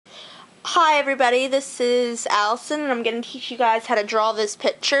Hi everybody, this is Allison and I'm going to teach you guys how to draw this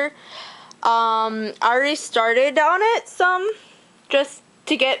picture. I already started on it some, just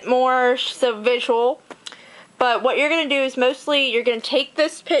to get more visual. But what you're going to do is mostly you're going to take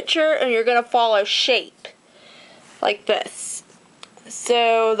this picture and you're going to follow shape. Like this.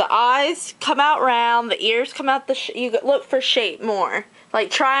 So the eyes come out round, the ears come out you look for shape more. Like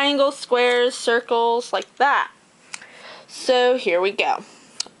triangles, squares, circles, like that. So here we go.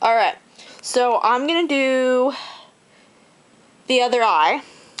 Alright. So I'm going to do the other eye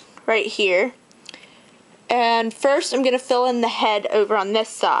right here. And first I'm going to fill in the head over on this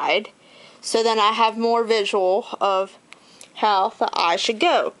side. So then I have more visual of how the eye should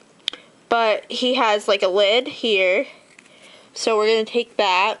go. But he has like a lid here. So we're going to take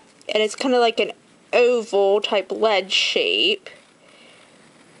that. And it's kind of like an oval type lead shape.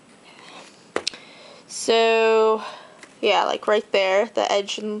 So yeah, like right there, the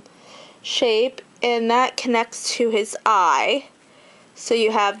edge and shape, and that connects to his eye. So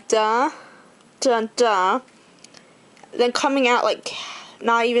you have da, da, da. Then coming out like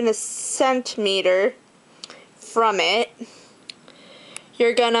not even a centimeter from it,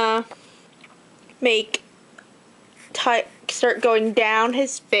 you're gonna start going down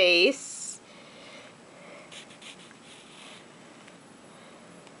his face.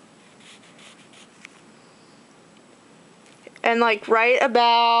 And like right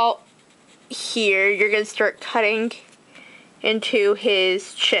about here, you're going to start cutting into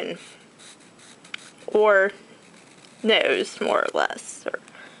his chin. Or nose, more or less. Or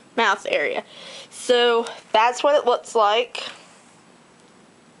mouth area. So that's what it looks like.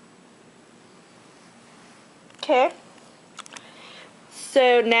 Okay.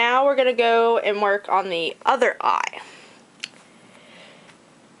 So now we're going to go and work on the other eye.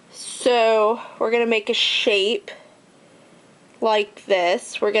 So we're going to make a shape like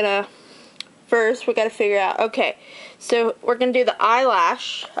this. We're going to first, we got to figure out, okay, so we're going to do the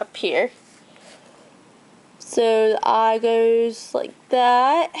eyelash up here. So the eye goes like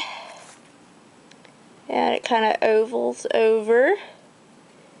that. And it kind of ovals over.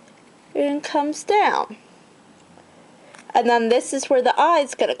 And comes down. And then this is where the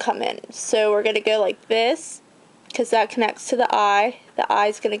eye's going to come in. So we're going to go like this, because that connects to the eye. The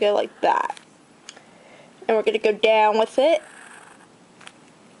eye's going to go like that. And we're going to go down with it.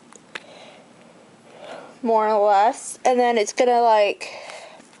 More or less, and then it's gonna like,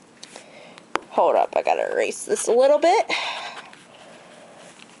 hold up, I gotta erase this a little bit.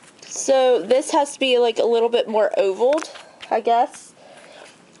 So this has to be like a little bit more ovaled, I guess.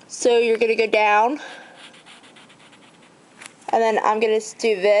 So you're gonna go down, and then I'm gonna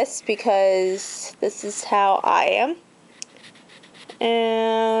do this because this is how I am.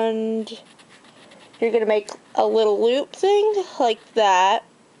 And you're gonna make a little loop thing like that.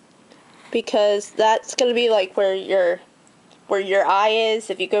 Because that's going to be like where your eye is.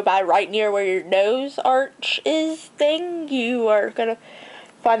 If you go by right near where your nose arch is thing, you are going to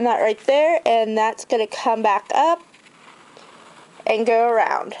find that right there. And that's going to come back up and go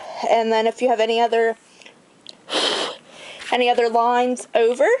around. And then if you have any other lines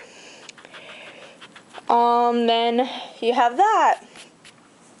over, then you have that.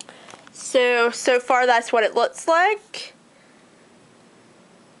 So far that's what it looks like.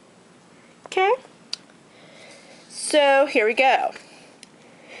 Okay, so here we go.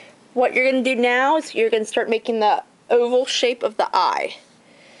 What you're going to do now is you're going to start making the oval shape of the eye.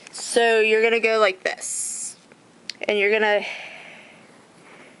 So you're going to go like this. And you're going to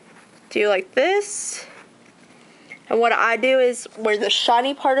do like this. And what I do is where the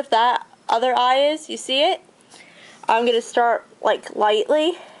shiny part of that other eye is, you see it? I'm going to start like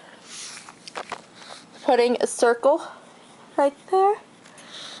lightly putting a circle right there.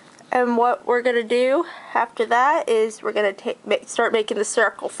 And what we're going to do after that is we're going to start making the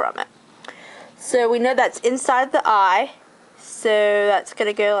circle from it. So we know that's inside the eye. So that's going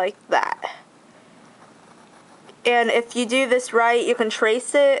to go like that. And if you do this right, you can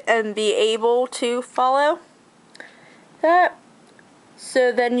trace it and be able to follow that.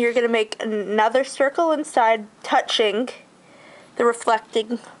 So then you're going to make another circle inside, touching the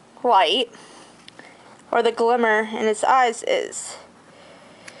reflecting light, or the glimmer in his eyes is.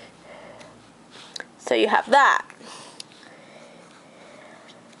 So you have that.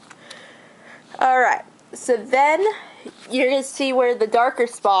 Alright, so then you're going to see where the darker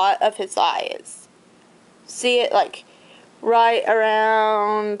spot of his eye is. See it like right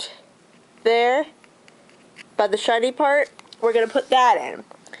around there by the shiny part? We're going to put that in.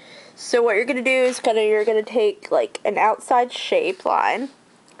 So what you're going to do is you're going to take like an outside shape line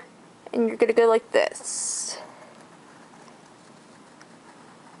and you're going to go like this.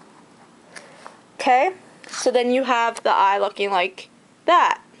 Okay, so then you have the eye looking like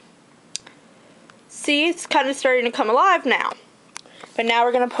that. See, it's kind of starting to come alive now. But now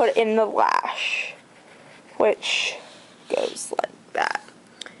we're going to put in the lash, which goes like that.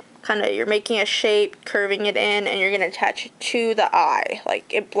 Kind of, you're making a shape, curving it in, and you're going to attach it to the eye.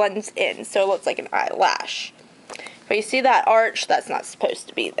 Like, it blends in, so it looks like an eyelash. But you see that arch? That's not supposed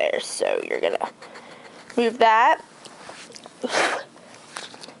to be there, so you're going to move that.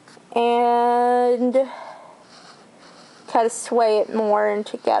 And kind of sway it more in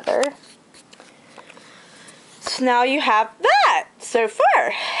together. So now you have that so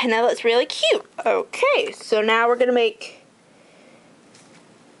far, and that looks really cute. Okay, so now we're gonna make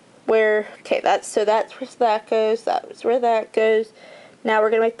that's where that goes. That's where that goes. Now we're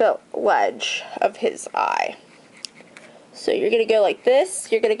gonna make the ledge of his eye. So you're gonna go like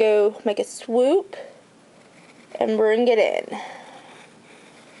this. You're gonna go make a swoop and bring it in.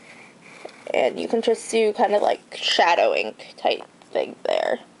 And you can just do kind of like shadowing type thing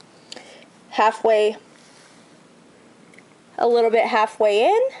there. Halfway, a little bit halfway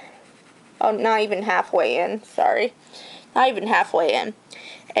in. Oh, not even halfway in, sorry. Not even halfway in.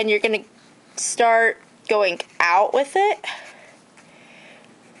 And you're going to start going out with it.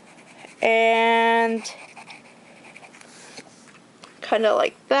 And kind of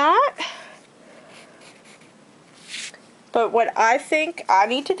like that. But what I think I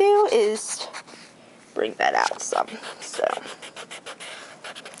need to do is bring that out some. So,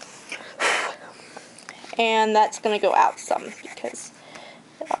 and that's going to go out some because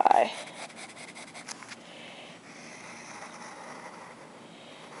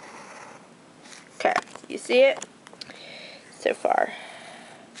okay, you see it so far.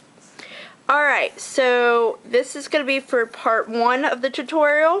 Alright, so this is going to be for part 1 of the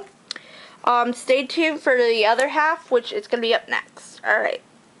tutorial. Stay tuned for the other half, which is going to be up next. Alright.